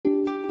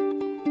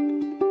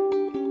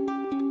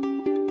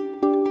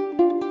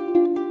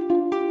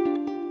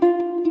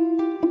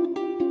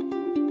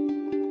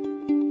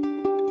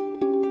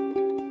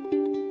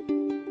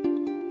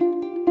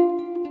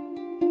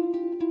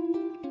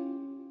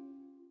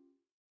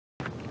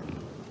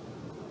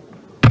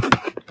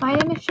My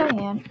name is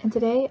Cheyenne, and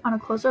today on A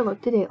Closer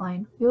Look to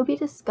Dateline, we will be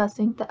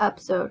discussing the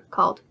episode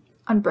called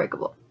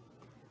Unbreakable,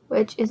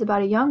 which is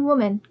about a young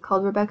woman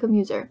called Rebecca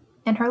Muser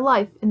and her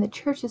life in the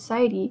church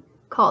society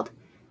called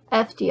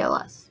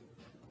FDLS.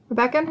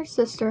 Rebecca and her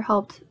sister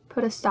helped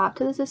put a stop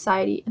to the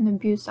society and the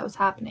abuse that was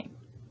happening.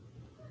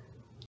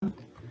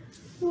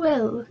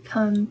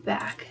 Welcome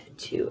back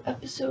to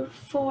episode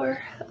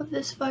 4 of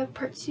this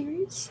 5-part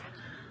series.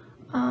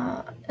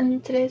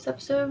 In today's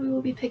episode, we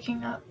will be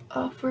picking up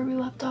where we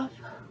left off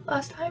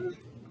last time,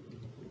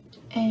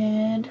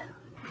 and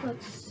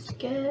let's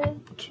get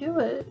to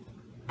it.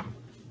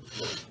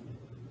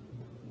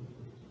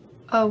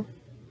 Oh,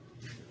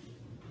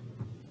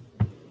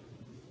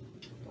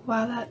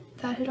 wow,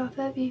 that hit off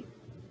heavy.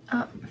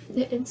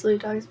 It instantly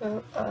talks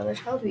about the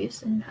child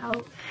abuse and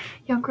how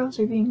young girls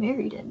are being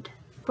married and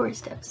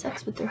forced to have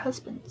sex with their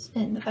husbands,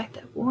 and the fact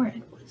that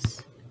Warren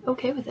was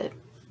okay with it.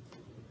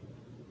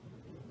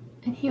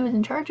 And he was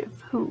in charge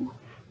of who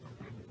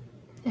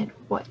and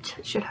what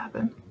should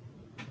happen.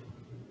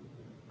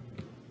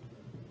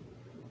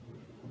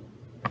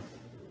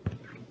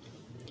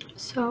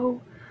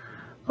 So,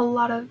 a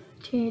lot of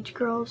teenage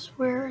girls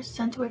were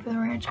sent away from the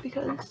ranch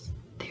because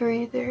they were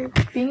either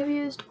being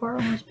abused or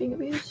almost being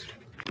abused.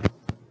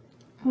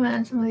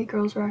 When some of the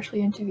girls were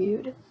actually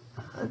interviewed,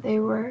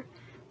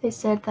 they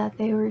said that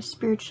they were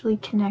spiritually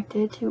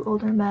connected to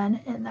older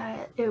men and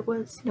that it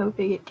was no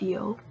big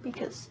deal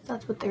because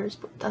that's what they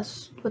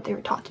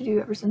were taught to do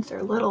ever since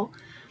they're little.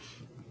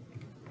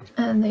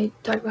 And they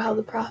talked about how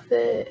the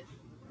prophet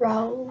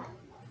Raul,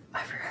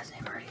 I forgot his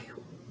name already,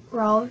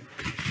 Raul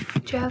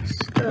Jeffs,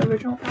 the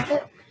original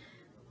prophet,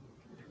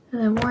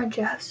 and then Warren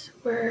Jeffs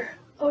were,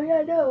 oh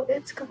yeah, no,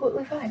 it's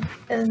completely fine.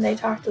 And then they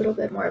talked a little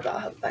bit more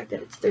about how the fact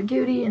that it's their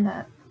duty and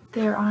that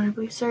they're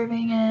honorably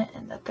serving it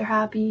and that they're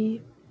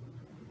happy.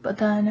 But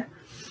then,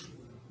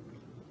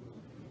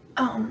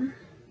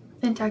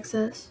 in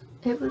Texas,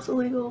 it was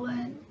illegal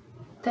and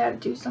they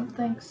had to do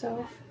something,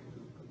 so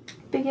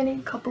beginning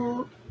a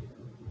couple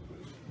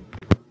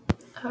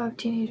of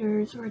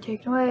teenagers were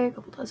taken away, a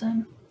couple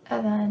dozen,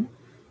 and then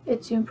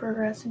it soon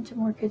progressed into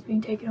more kids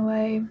being taken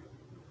away,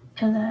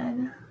 and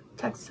then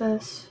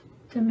Texas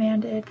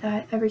demanded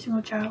that every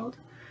single child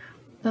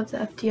of the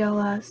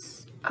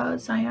FDLS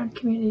Zion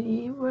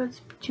community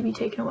was to be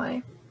taken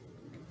away.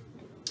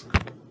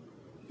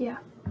 Yeah.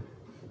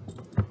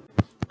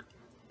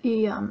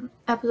 The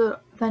episode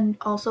then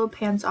also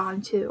pans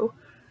on to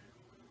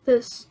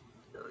this.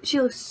 She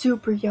looks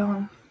super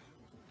young,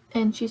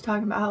 and she's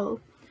talking about how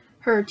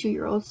her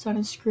 2-year-old son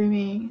is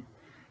screaming,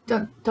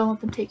 "Don't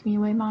let them take me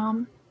away,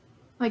 Mom.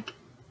 Like,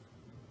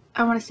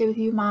 I want to stay with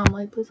you, Mom.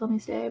 Like, please let me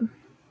stay."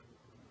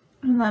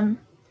 And then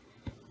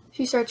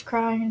she starts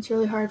crying, and it's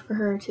really hard for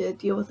her to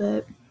deal with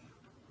it.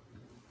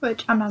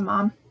 Which, I'm not a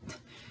mom,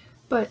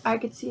 but I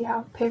could see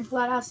how painful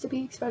that has to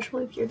be,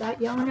 especially if you're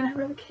that young and have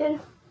another kid.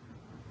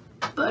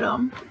 But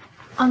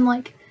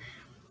unlike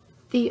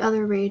the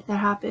other raid that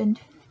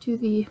happened to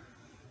the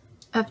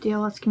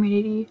FDLS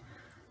community,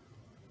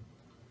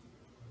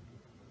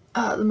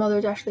 the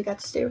mothers actually got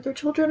to stay with their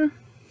children,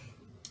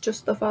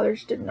 just the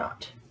fathers did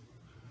not.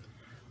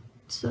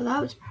 So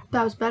that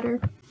was better.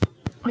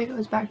 He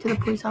goes back to the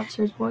police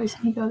officer's voice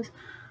and he goes,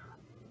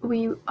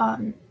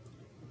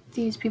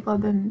 these people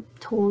have been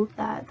told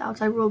that the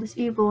outside world is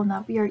evil and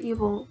that we are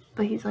evil,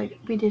 but he's like,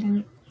 we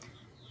didn't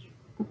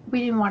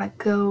want to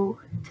go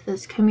to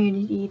this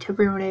community to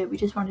ruin it. We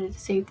just wanted to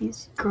save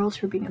these girls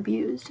from being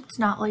abused. It's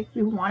not like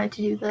we wanted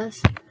to do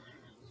this.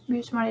 We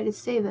just wanted to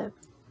save it.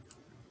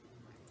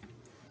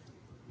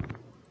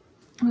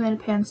 And then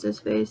it pans to his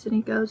face and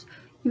he goes,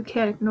 "You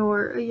can't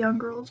ignore a young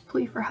girl's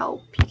plea for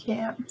help. You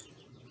can't.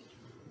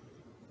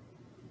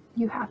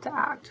 You have to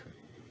act."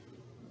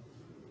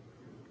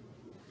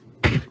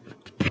 And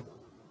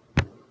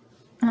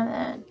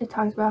then it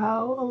talks about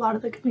how a lot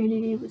of the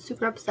community was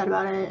super upset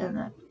about it and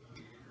that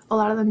a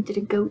lot of them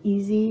didn't go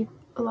easy.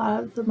 A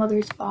lot of the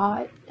mothers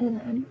fought, and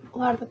then a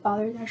lot of the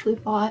fathers actually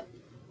fought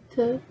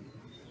for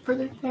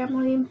their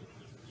family,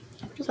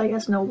 which is, I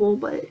guess, noble,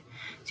 but it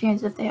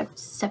seems as if they have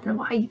 7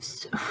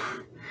 wives.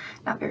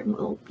 Not very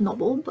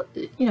noble, but,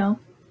 you know.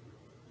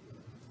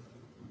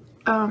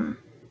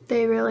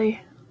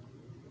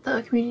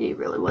 The community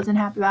really wasn't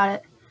happy about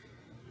it.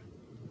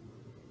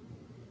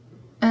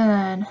 And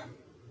then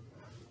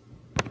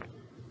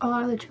a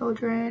lot of the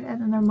children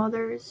and then their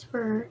mothers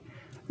were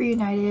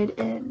reunited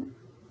in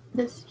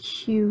this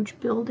huge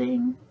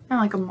building, kind of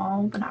like a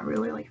mall, but not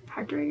really, like a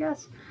factory, I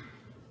guess.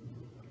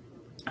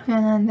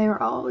 And then they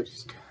were all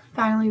just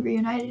finally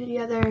reunited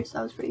together, so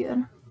that was pretty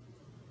good.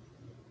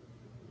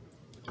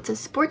 It's a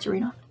sports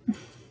arena.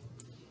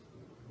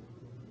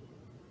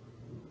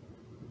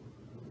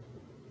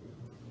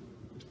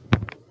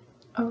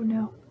 Oh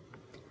no.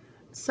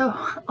 So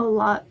a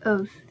lot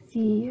of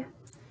the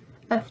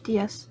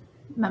FDS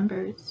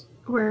members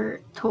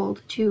were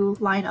told to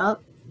line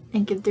up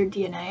and give their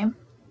DNA.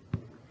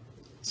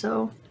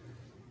 So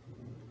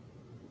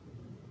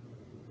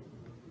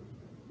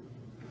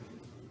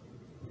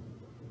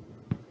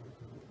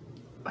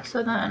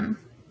then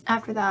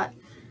after that,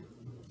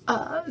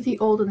 the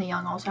old and the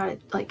young also had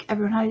it, like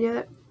everyone had to do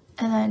it.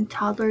 And then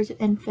toddlers and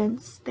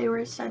infants, they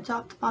were sent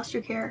off to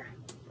foster care.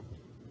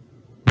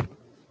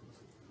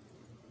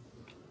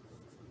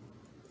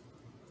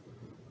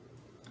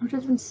 Which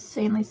is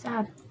insanely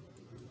sad.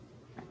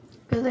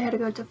 Because they had to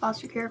go to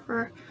foster care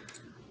for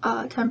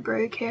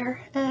temporary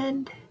care,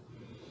 and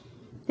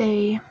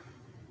they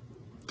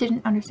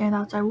didn't understand the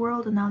outside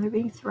world, and now they're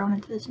being thrown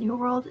into this new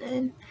world,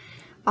 and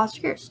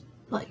foster care is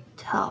like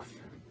tough.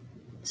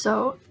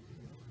 So,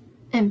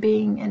 and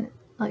being in,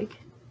 like,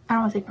 I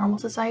don't want to say normal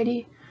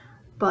society,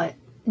 but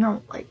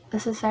normal, like a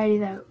society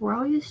that we're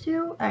all used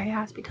to, it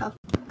has to be tough.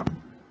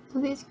 So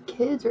these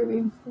kids are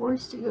being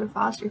forced to go to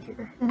foster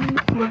care and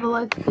live a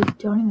life that they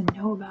don't even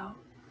know about,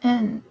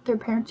 and their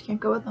parents can't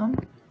go with them.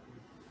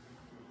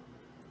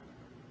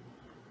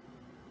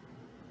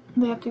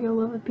 They have to go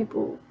live with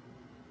people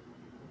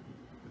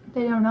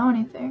they don't know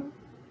anything.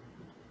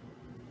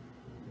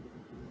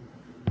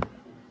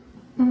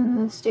 And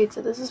the state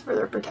said this is for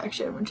their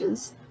protection, which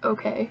is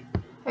okay,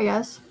 I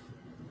guess.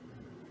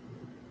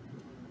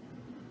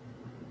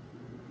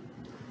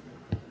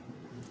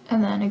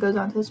 And then it goes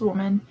on to this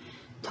woman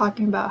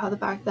talking about how the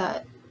fact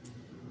that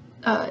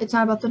it's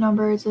not about the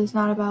numbers, it's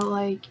not about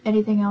like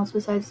anything else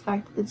besides the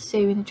fact that it's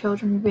saving the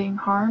children from being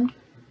harmed.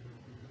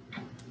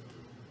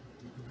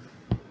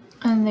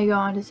 And they go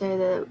on to say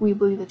that we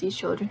believe that these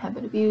children have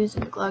been abused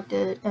and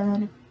neglected, and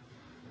then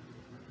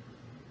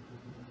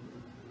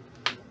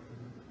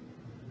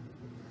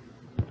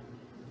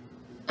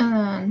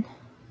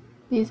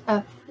these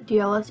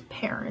FDLS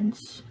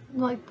parents,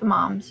 like the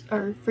moms,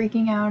 are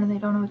freaking out and they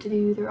don't know what to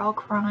do. They're all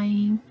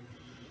crying.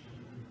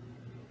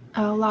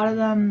 A lot of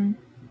them,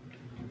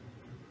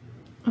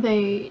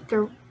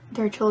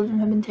 their children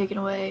have been taken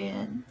away,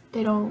 and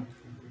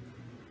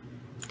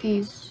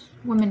these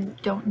women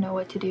don't know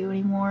what to do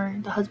anymore.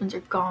 The husbands are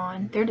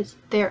gone.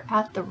 They're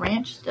at the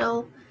ranch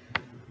still.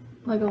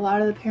 Like a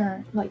lot of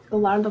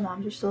the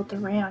moms are still at the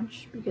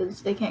ranch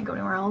because they can't go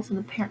anywhere else,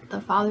 and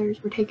the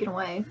fathers were taken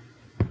away.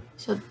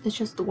 So it's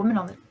just the women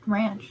on the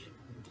ranch.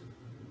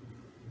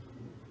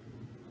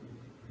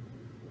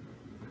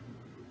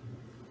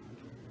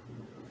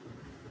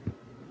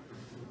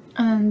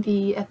 And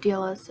the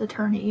FDLS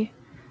attorney,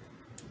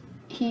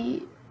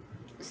 he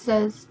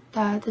says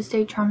that the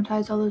state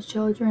traumatized all those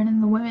children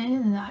and the women,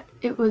 and that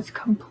it was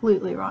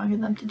completely wrong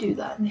of them to do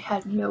that, and they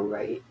had no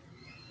right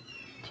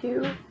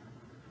to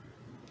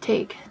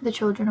take the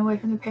children away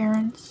from their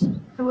parents.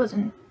 It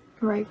wasn't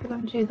right for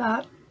them to do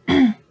that.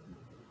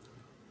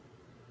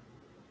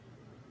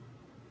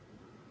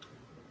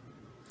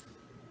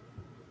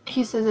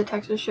 He says that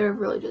Texas should have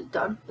really just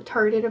done a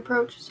targeted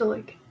approach, so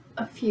like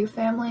a few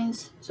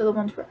families, so the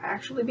ones who were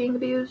actually being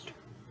abused.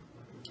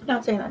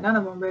 Not saying that none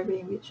of them were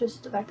being abused,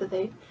 just the fact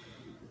that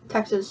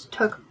Texas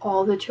took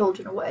all the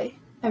children away,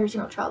 every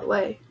single child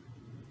away.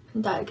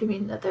 And that could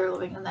mean that they're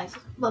living a nice,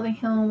 loving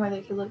home, or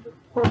they could live a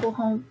horrible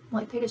home.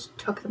 Like, they just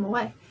took them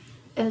away.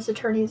 And this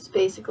attorney is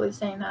basically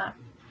saying that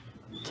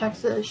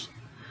Texas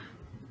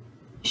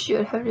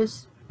should have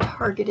just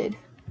targeted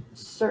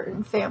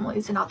certain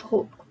families and not the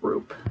whole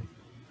group.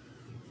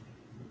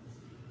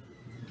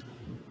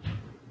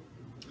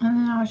 And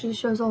then now it just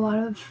shows a lot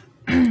of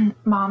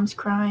moms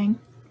crying.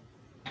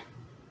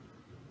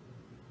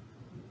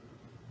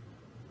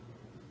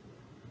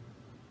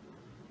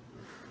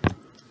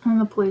 And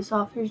the police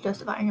officer is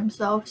justifying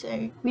himself,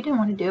 saying, we didn't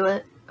want to do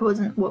it. It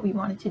wasn't what we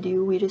wanted to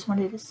do. We just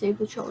wanted to save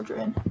the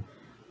children.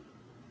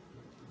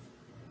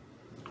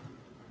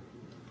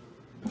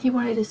 He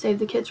wanted to save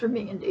the kids from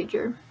being in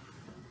danger.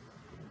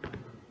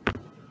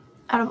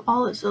 Out of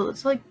all this, so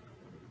it's like,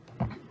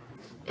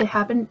 it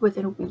happened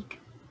within a week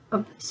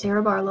of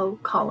Sarah Barlow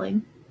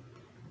calling,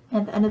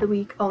 and at the end of the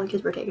week, all the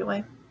kids were taken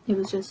away. It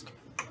was just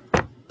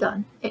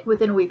done.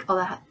 Within a week, all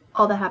that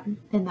happened.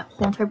 In that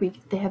whole entire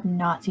week, they have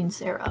not seen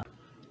Sarah.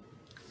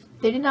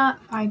 They did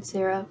not find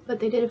Sarah,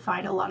 but they did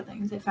find a lot of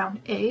things. They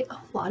found a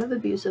lot of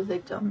abusive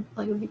victims,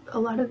 like a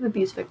lot of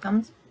abuse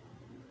victims.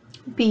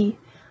 B,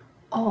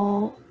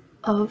 all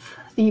of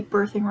the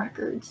birthing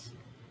records.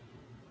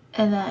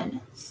 And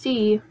then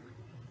C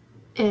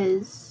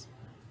is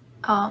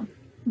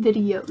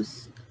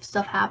videos,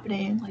 stuff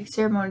happening, like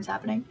ceremonies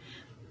happening.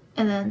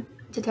 And then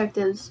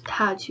detectives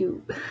had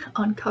to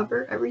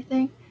uncover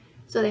everything.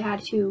 So they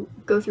had to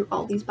go through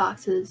all these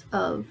boxes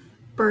of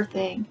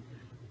birthing,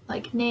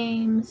 like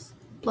names,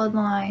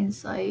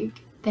 bloodlines,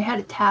 like they had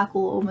to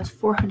tackle almost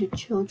 400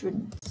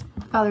 children,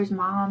 fathers,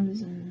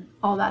 moms, and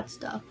all that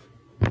stuff.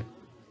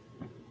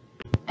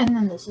 And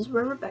then this is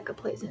where Rebecca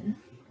plays in.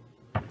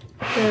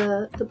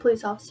 The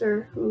police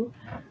officer who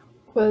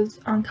was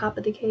on top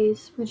of the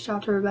case reached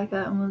out to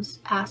Rebecca and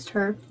asked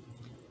her,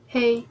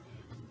 hey,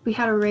 we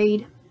had a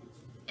raid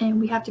and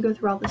we have to go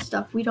through all this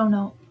stuff. We don't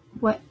know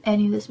what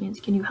any of this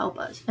means. Can you help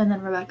us? And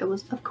then Rebecca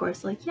was, of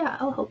course, like, yeah,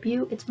 I'll help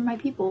you. It's for my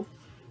people,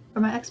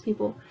 or my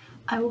ex-people.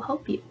 I will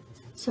help you.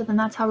 So then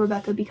that's how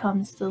Rebecca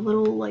becomes the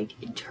little,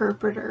 like,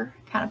 interpreter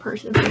kind of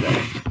person for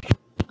this.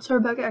 So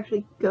Rebecca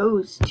actually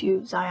goes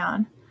to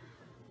Zion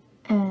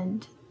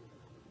and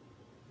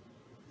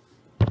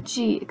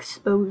she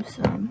exposed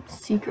some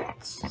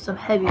secrets, some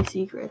heavy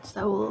secrets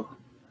that will,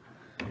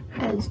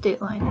 as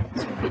Dateline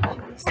has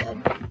repeatedly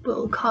said,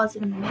 will cause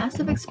a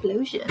massive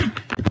explosion.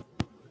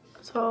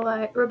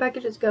 So Rebecca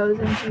just goes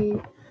and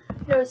she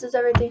notices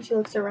everything, she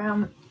looks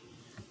around,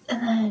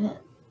 and then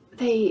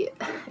they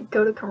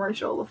go to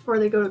commercial. Before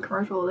they go to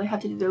commercial, they have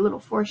to do their little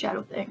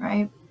foreshadow thing,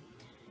 right?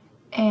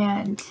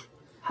 And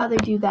how they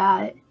do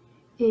that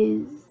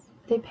is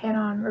they pan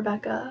on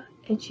Rebecca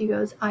and she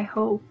goes, I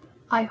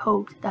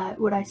hoped that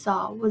what I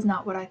saw was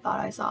not what I thought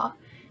I saw.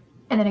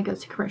 And then it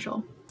goes to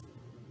commercial.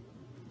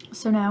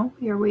 So now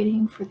we are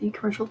waiting for the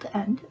commercial to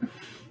end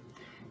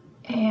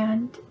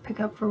and pick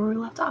up where we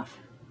left off.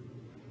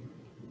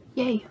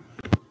 Yay.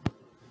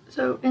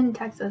 So in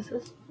Texas,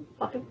 this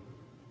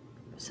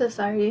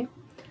society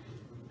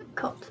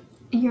called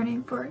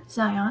Yearning for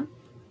Zion,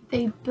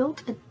 they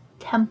built a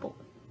temple,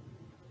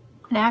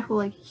 an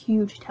actual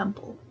huge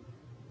temple,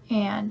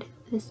 and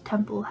this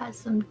temple has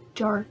some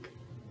dark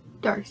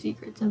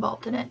secrets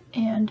involved in it,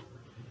 and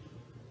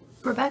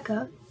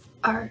Rebecca,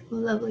 our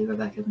lovely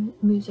Rebecca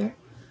Muser,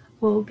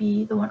 will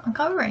be the one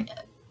uncovering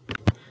it.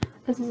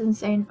 This is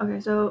insane.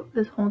 Okay, so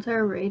this whole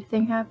entire raid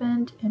thing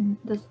happened, and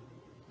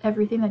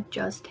everything that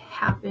just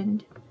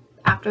happened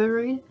after the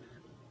raid,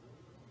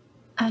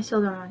 I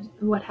still don't know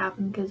what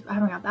happened because I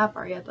haven't got that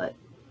far yet, but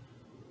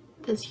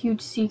this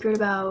huge secret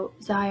about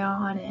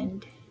Zion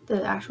and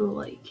the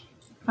actual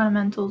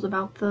fundamentals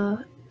about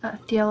the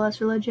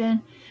FDLS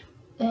religion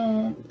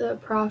and the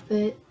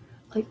prophet,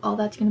 all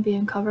that's going to be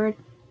uncovered.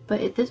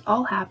 But this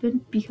all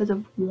happened because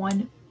of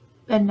one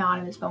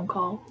anonymous phone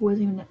call, who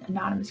wasn't even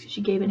anonymous because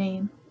she gave a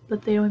name,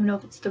 but they don't even know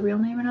if it's the real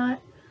name or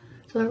not.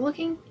 So they're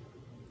looking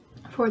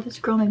for this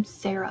girl named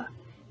Sarah,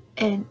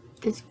 and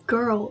this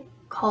girl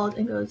called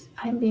and goes,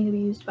 I'm being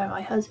abused by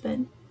my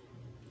husband.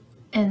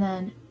 And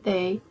then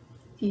the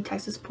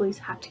Texas police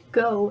have to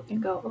go,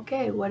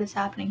 okay, what is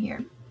happening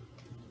here?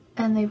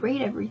 And they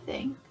raid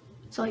everything.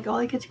 So all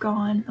the kids are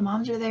gone, the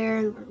moms are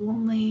there, they're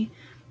lonely,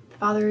 the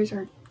fathers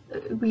are,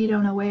 we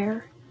don't know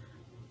where.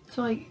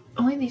 So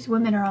only these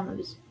women are on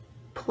this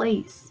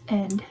place,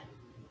 and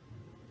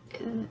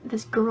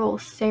this girl,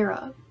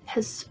 Sarah,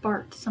 has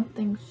sparked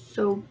something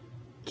so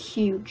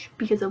huge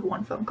because of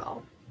one phone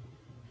call.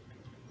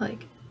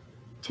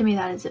 To me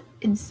that is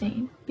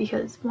insane,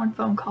 because one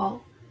phone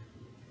call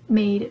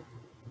made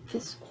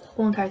this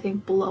whole entire thing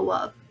blow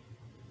up,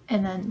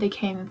 and then they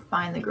came and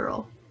find the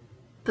girl,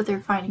 but they're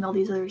finding all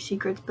these other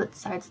secrets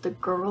besides the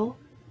girl.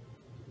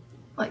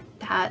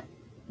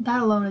 That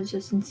alone is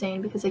just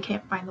insane, because they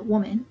can't find the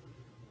woman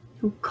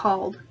who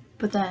called,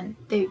 but then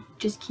they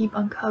just keep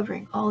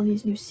uncovering all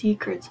these new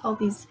secrets, all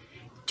these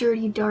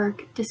dirty,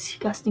 dark,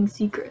 disgusting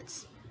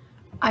secrets.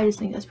 I just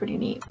think that's pretty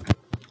neat.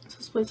 So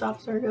this police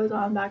officer goes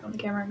on back on the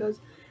camera and goes,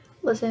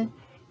 listen,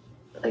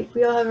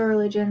 we all have our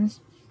religions,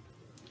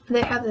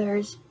 they have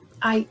theirs,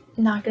 I'm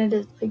not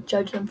gonna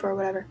judge them for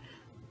whatever,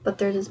 but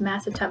there's this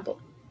massive temple,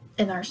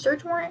 and our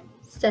search warrant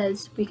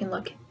says we can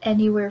look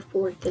anywhere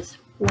for this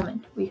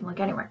woman, we can look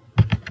anywhere.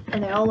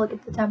 And they all look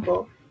at the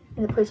temple,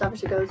 and the police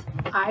officer goes,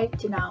 I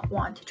did not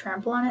want to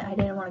trample on it, I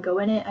didn't want to go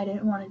in it, I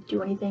didn't want to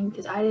do anything,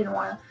 because I didn't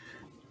want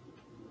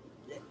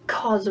to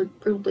cause a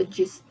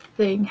religious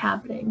thing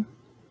happening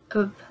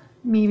of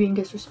me being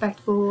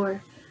disrespectful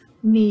or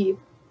me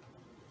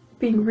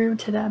being rude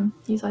to them.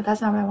 He's like,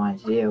 that's not what I wanted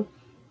to do.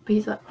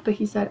 But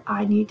he said,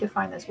 I need to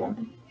find this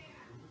woman.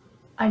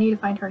 I need to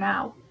find her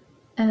now.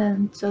 And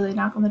then so they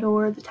knock on the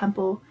door of the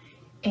temple,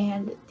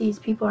 and these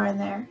people are in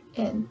there,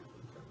 and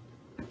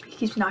he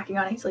keeps knocking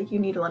on it. He's like, you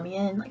need to let me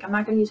in. I'm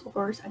not gonna use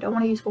force. I don't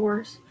want to use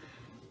force.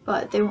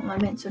 But they won't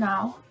let him in. So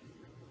now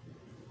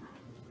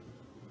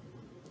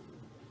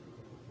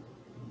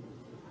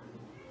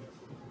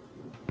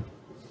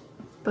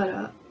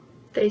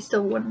they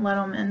still wouldn't let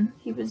him in.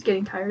 He was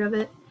getting tired of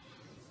it.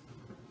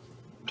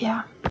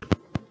 Yeah.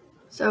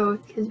 So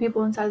his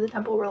people inside the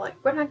temple were like,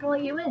 we're not gonna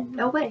let you in.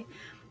 No way.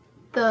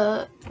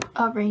 The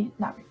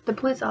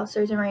police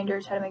officers and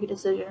rangers had to make a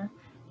decision,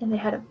 and they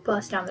had to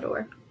bust down the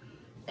door.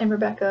 And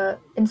Rebecca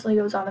instantly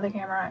goes onto the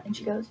camera and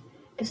she goes,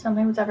 if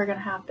something was ever gonna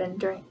happen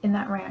in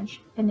that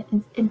ranch, and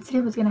an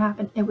incident was gonna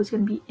happen, it was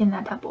gonna be in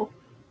that temple,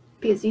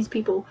 because these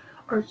people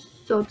are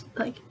so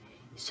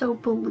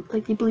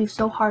they believe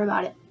so hard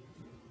about it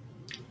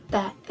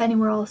that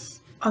anywhere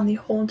else on the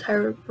whole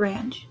entire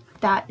ranch,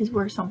 that is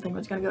where something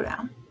was gonna go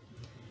down.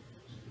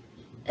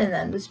 And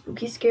then the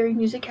spooky, scary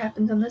music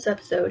happens on this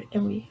episode,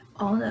 and we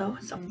all know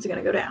something's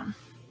gonna go down.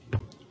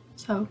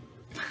 So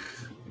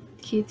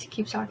Keith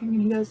keeps talking,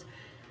 and he goes,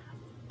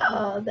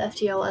 the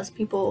FTLS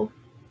people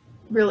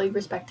really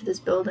respected this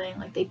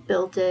building. They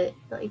built it,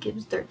 it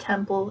was their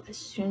temple. As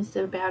soon as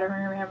the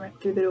battering ram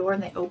went through the door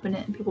and they opened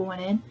it and people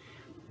went in,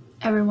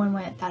 everyone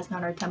went, that's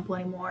not our temple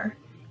anymore.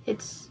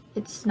 It's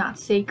not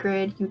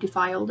sacred, you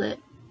defiled it.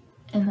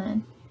 And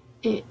then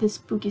the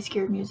spooky,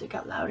 scared music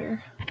got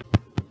louder.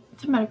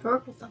 Some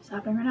metaphorical stuff's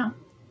happening right now.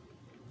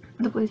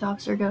 The police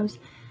officer goes,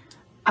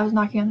 I was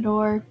knocking on the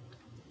door,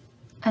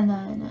 and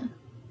then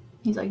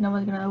he's like, no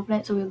one's gonna open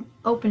it. So we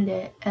opened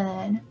it, and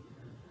then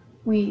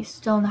we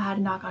still had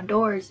to knock on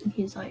doors, and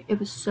he's like, it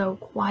was so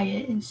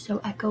quiet and so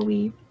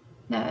echoey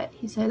that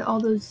he said all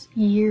those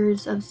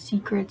years of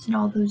secrets and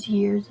all those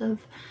years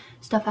of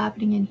stuff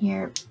happening in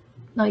here,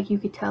 like you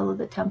could tell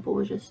the temple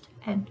was just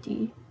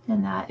empty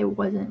and that it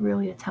wasn't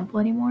really a temple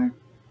anymore.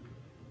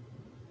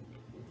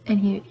 And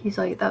he's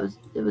like,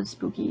 it was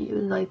spooky. It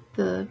was like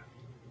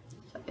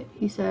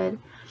he said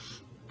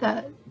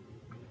that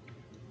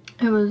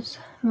it was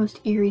the most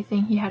eerie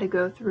thing he had to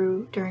go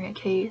through during a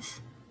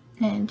case,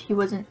 and he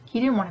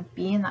didn't want to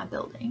be in that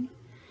building.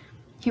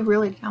 He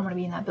really did not want to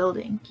be in that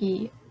building.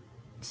 He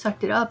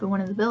sucked it up and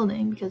went in the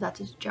building because that's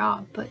his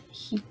job, but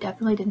he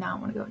definitely did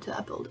not want to go into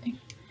that building.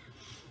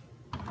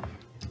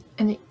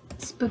 And the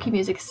spooky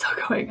music is still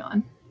going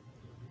on.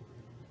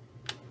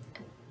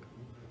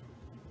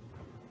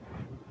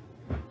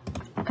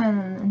 And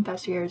then the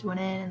investigators went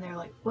in and they're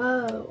like,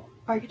 whoa,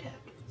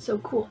 architect, so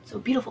cool, so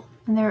beautiful.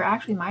 And they're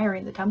actually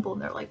admiring the temple,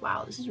 and they're like,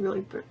 wow, this is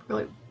really,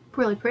 really,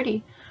 really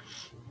pretty.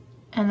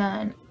 And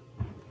then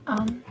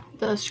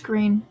the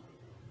screen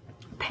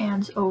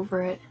pans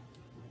over it.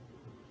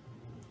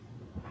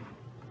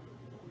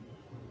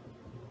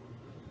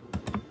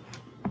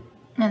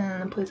 And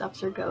then the police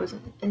officer goes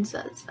and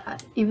says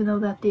that even though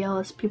that the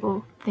Ellis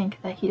people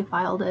think that he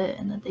defiled it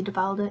and that they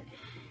defiled it,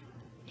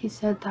 he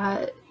said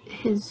that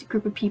his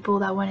group of people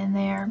that went in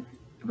there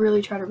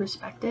really try to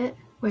respect it,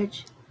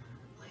 which,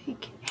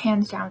 like,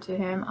 hands down to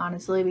him,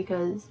 honestly,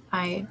 because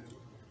I've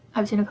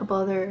seen a couple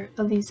other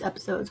of these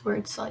episodes where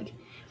it's like,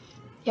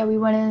 yeah, we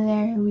went in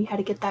there and we had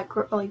to get that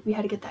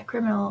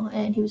criminal,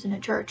 and he was in a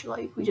church,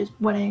 like, we just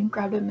went in,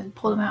 grabbed him, and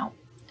pulled him out.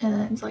 And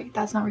then it's like,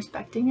 that's not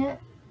respecting it.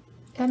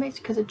 That makes,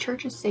 because a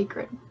church is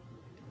sacred.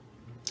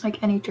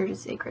 Like, any church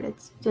is sacred.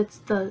 It's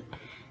the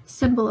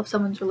symbol of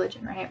someone's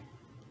religion, right?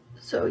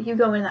 So you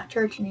go in that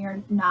church and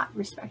you're not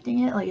respecting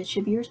it like it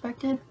should be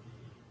respected,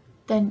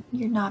 then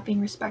you're not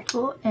being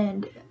respectful.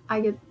 And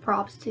I give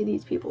props to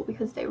these people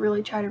because they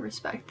really try to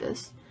respect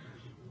this.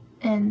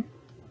 And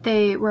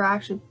they were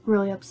actually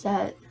really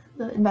upset.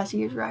 The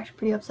investigators were actually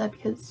pretty upset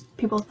because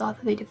people thought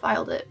that they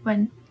defiled it,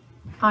 when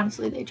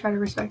honestly they try to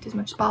respect as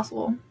much as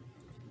possible.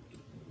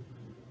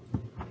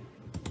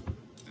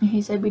 And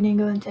he said we didn't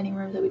go into any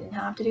rooms that we didn't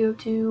have to go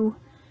to.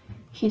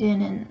 He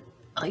didn't,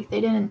 like,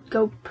 they didn't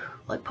go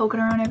like poking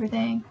around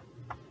everything.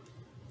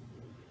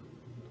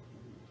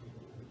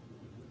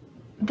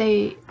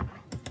 They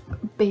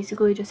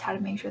basically just had to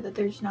make sure that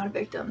there's not a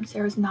victim.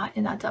 Sarah's not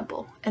in that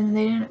temple. And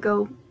they didn't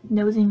go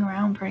nosing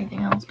around for anything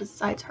else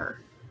besides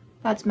her.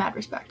 That's mad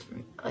respect for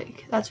me.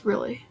 Like, that's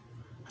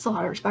a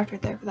lot of respect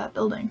right there for that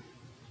building.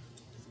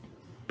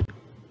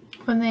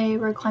 When they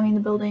were climbing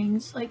the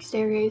buildings, like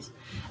stairways,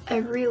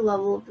 every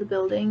level of the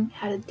building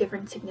had a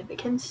different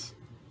significance,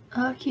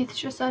 Keith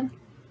just said.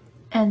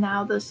 And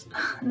now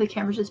the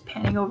camera's just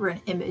panning over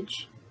an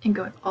image and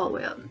going all the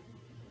way up.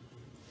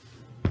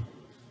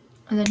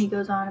 And then he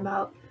goes on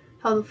about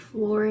how the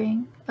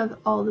flooring of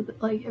all the,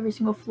 like, every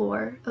single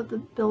floor of the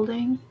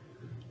building,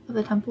 of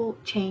the temple,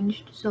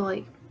 changed. So,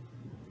 like,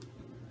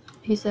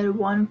 he said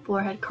one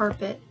floor had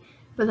carpet,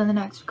 but then the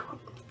next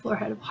floor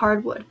had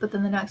hardwood, but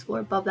then the next floor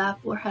above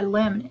that floor had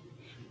laminate.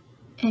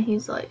 And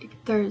he's like,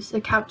 there's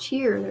a couch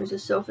here, there's a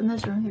sofa in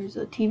this room, there's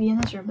a TV in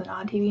this room, but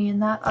not a TV in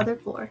that other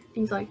floor.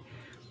 He's like,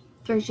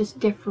 there's just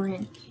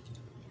different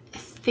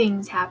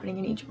things happening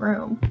in each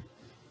room.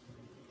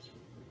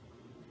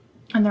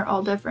 And they're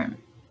all different.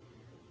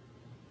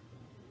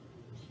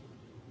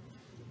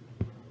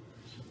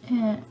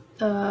 And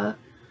the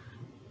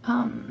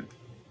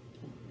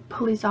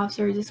police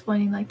officer is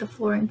explaining, like, the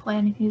flooring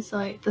plan, and he's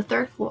like, the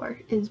third floor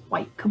is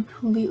white,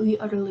 completely,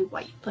 utterly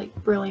white, like,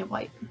 brilliant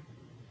white.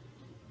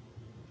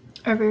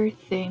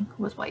 Everything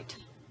was white.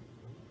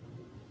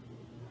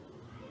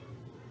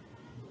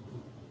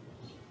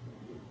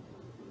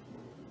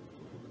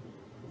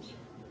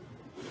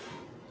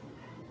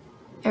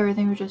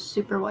 Everything was just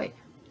super white.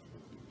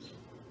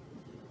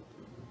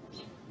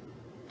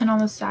 And on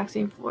the exact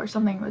same floor,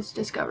 something was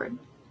discovered.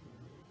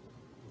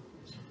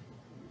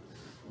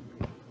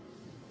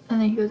 And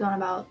then he goes on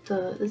about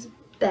this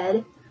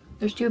bed.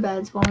 There's two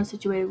beds. One was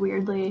situated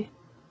weirdly.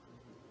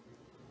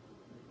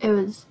 It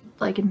was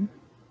like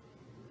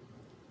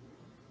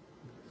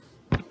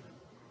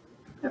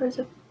there was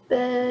a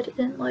bed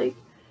and, like,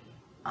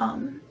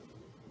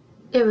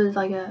 it was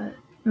like a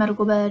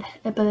medical bed,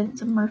 but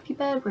it's a Murphy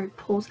bed where it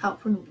pulls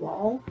out from the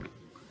wall.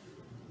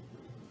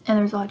 And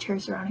there's a lot of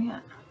chairs surrounding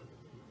it.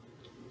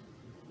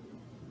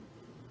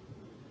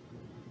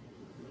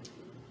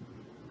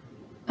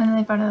 And then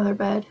they found another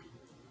bed.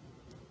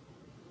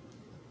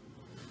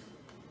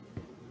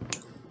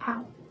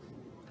 Ow.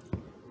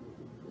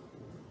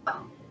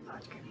 Oh,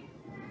 that's creepy.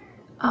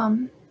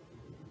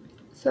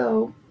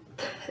 So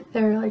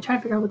they're, like, trying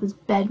to figure out what this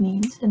bed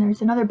means. And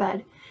there's another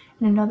bed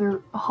in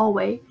another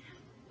hallway,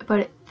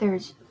 but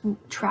there's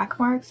track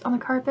marks on the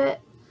carpet,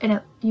 and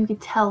you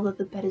could tell that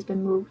the bed has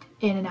been moved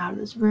in and out of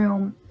this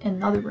room and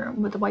another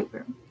room with the white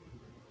room.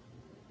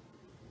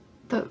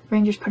 The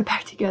Rangers put it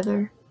back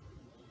together.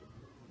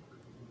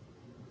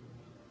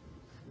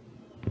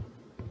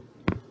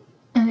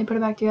 And they put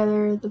it back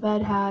together, the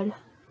bed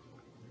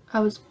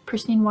was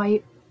pristine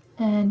white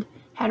and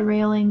had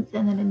railings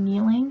and then a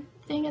kneeling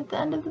thing at the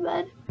end of the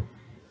bed.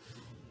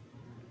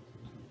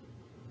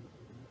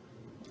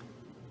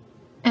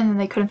 And then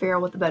they couldn't figure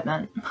out what the bed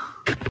meant.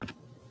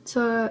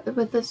 So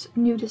with this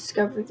new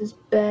discovery, this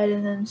bed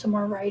and then some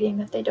more writing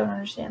that they don't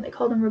understand, they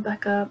called him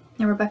Rebecca,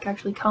 and Rebecca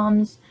actually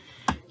comes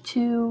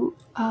to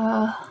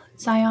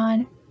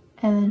Zion,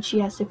 and then she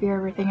has to figure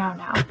everything out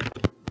now.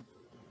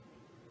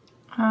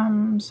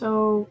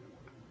 So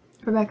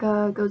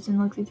Rebecca goes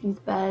and looks at these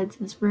beds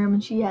in this room,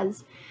 and she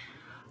has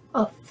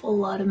a full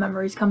lot of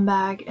memories come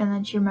back, and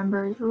then she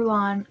remembers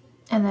Rulon,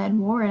 and then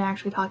Warren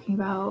actually talking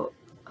about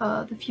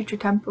the future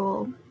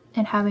temple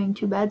and having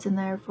 2 beds in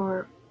there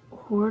for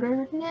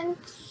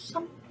ordinance,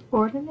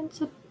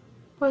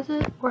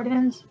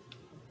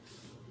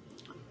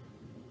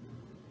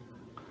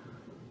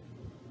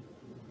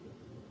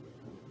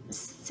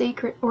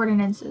 sacred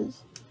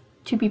ordinances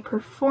to be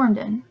performed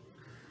in.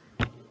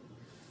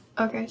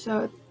 Okay,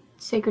 so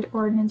sacred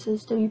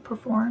ordinances to be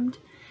performed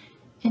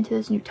into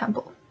this new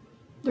temple,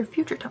 their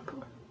future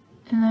temple.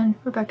 And then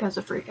Rebecca has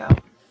a freak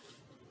out.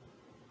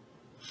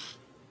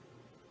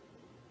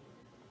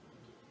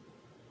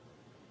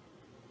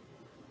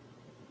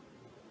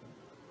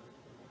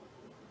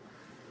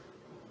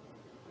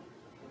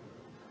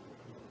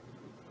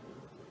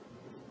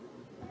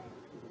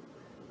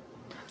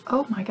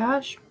 Oh my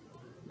gosh.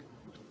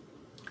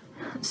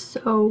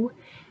 So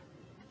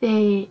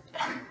this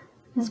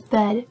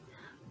bed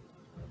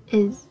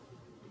is,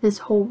 this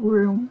whole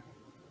room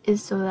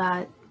is so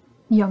that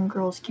young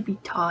girls can be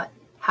taught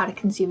how to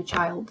conceive a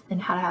child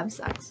and how to have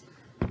sex.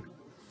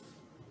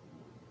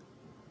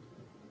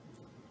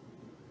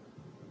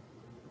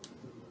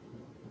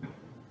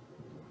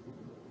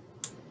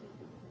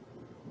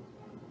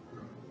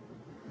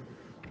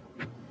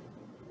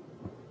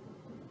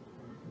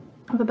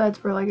 The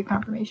beds were like a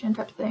confirmation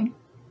type of thing.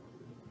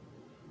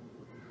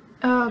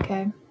 Oh,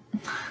 okay.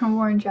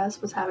 Warren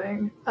Jess was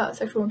having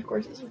sexual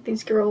intercourses with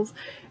these girls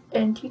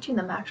and teaching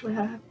them actually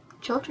how to have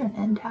children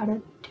and how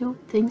to do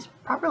things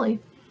properly.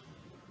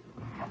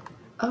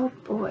 Oh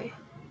boy.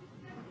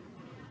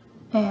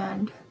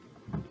 And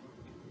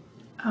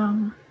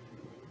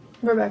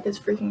Rebecca's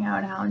freaking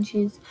out now, and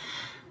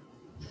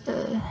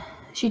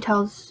she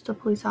tells the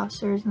police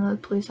officers, and the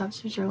police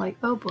officers are like,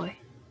 oh boy,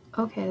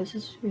 okay, this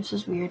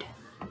is weird.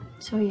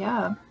 So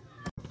yeah,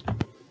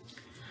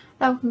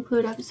 that will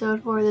conclude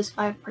episode 4 of this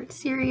 5-part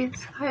series.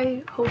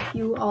 I hope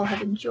you all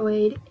have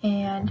enjoyed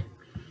and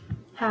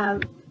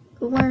have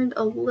learned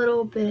a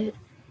little bit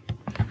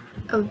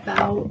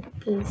about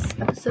this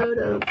episode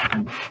of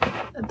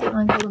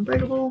Dateline called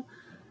Unbreakable.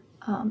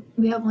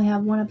 We only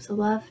have 1 episode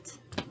left,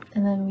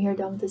 and then we are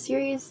done with the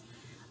series.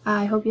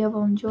 I hope you have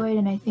all enjoyed,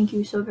 and I thank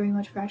you so very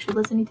much for actually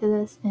listening to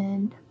this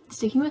and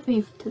sticking with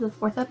me to the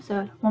 4th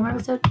episode. 1 more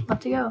episode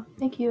left to go.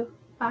 Thank you.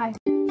 Bye.